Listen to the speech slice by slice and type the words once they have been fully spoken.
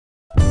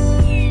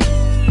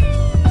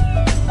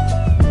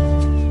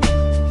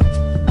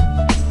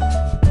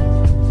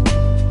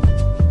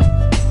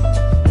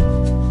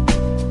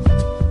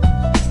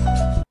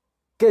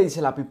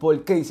dice la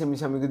people? ¿Qué dicen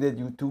mis amigos de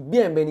YouTube?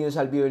 Bienvenidos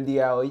al video del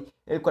día de hoy,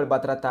 el cual va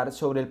a tratar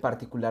sobre el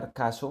particular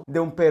caso de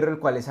un perro el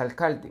cual es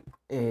alcalde.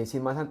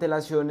 Sin más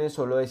antelaciones,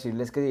 solo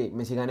decirles que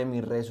me sigan en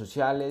mis redes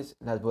sociales,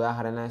 las voy a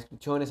dejar en la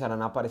descripción,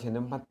 estarán apareciendo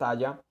en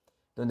pantalla,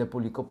 donde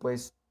publico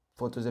pues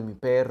fotos de mi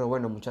perro,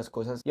 bueno, muchas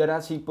cosas. Y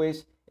ahora sí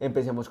pues,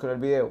 empecemos con el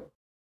video.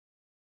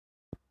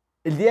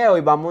 El día de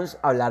hoy vamos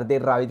a hablar de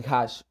Rabbit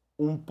Hash,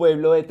 un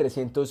pueblo de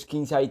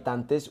 315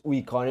 habitantes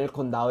ubicado en el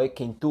condado de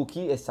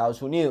Kentucky,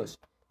 Estados Unidos.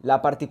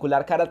 La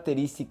particular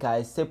característica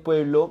de este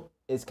pueblo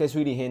es que su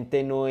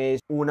dirigente no es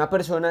una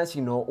persona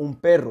sino un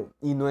perro,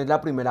 y no es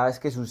la primera vez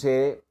que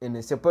sucede en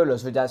este pueblo,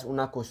 eso ya es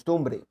una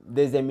costumbre.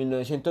 Desde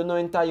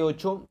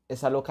 1998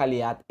 esta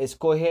localidad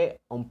escoge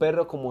a un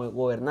perro como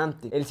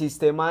gobernante. El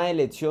sistema de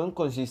elección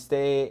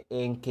consiste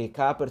en que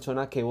cada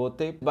persona que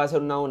vote va a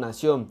hacer una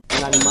donación.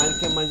 El animal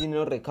que más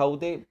dinero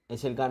recaude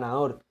es el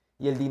ganador,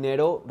 y el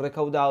dinero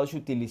recaudado se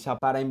utiliza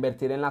para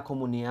invertir en la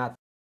comunidad.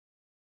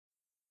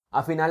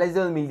 A finales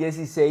de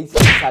 2016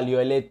 salió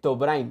electo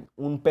Brian,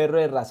 un perro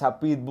de raza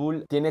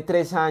pitbull, tiene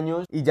 3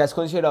 años y ya es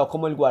considerado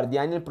como el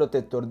guardián y el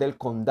protector del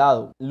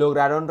condado.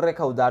 Lograron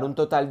recaudar un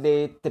total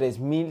de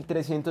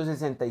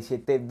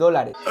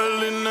 $3.367.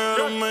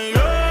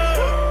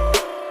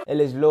 El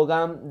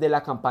eslogan de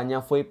la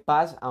campaña fue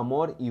Paz,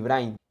 Amor y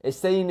Brian.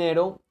 Este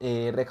dinero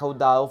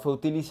recaudado fue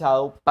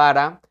utilizado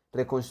para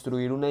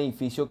reconstruir un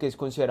edificio que es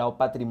considerado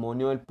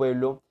patrimonio del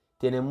pueblo.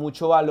 Tiene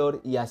mucho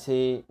valor y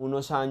hace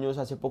unos años,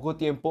 hace poco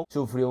tiempo,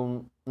 sufrió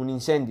un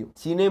incendio.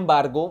 Sin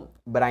embargo,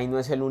 Brian no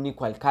es el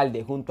único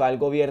alcalde. Junto a él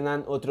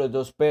gobiernan otros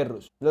 2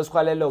 perros, los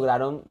cuales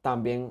lograron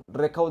también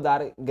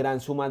recaudar gran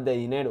sumas de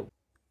dinero.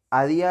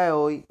 A día de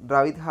hoy,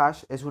 Rabbit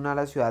Hash es una de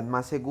las ciudades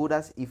más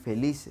seguras y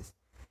felices.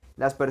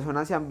 Las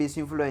personas se han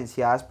visto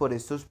influenciadas por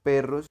estos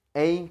perros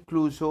e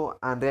incluso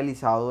han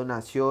realizado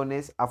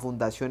donaciones a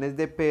fundaciones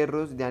de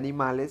perros, de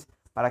animales,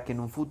 para que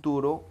en un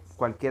futuro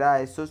cualquiera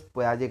de estos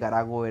pueda llegar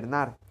a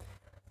gobernar.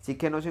 Así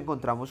que nos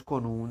encontramos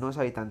con unos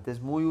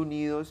habitantes muy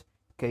unidos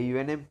que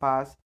viven en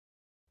paz.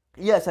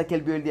 Y hasta aquí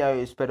el video del día de hoy,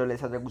 espero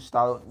les haya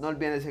gustado. No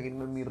olviden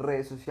seguirme en mis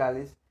redes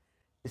sociales,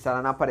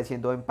 estarán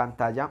apareciendo en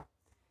pantalla.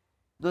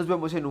 Nos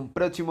vemos en un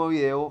próximo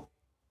video.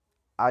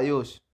 Adiós.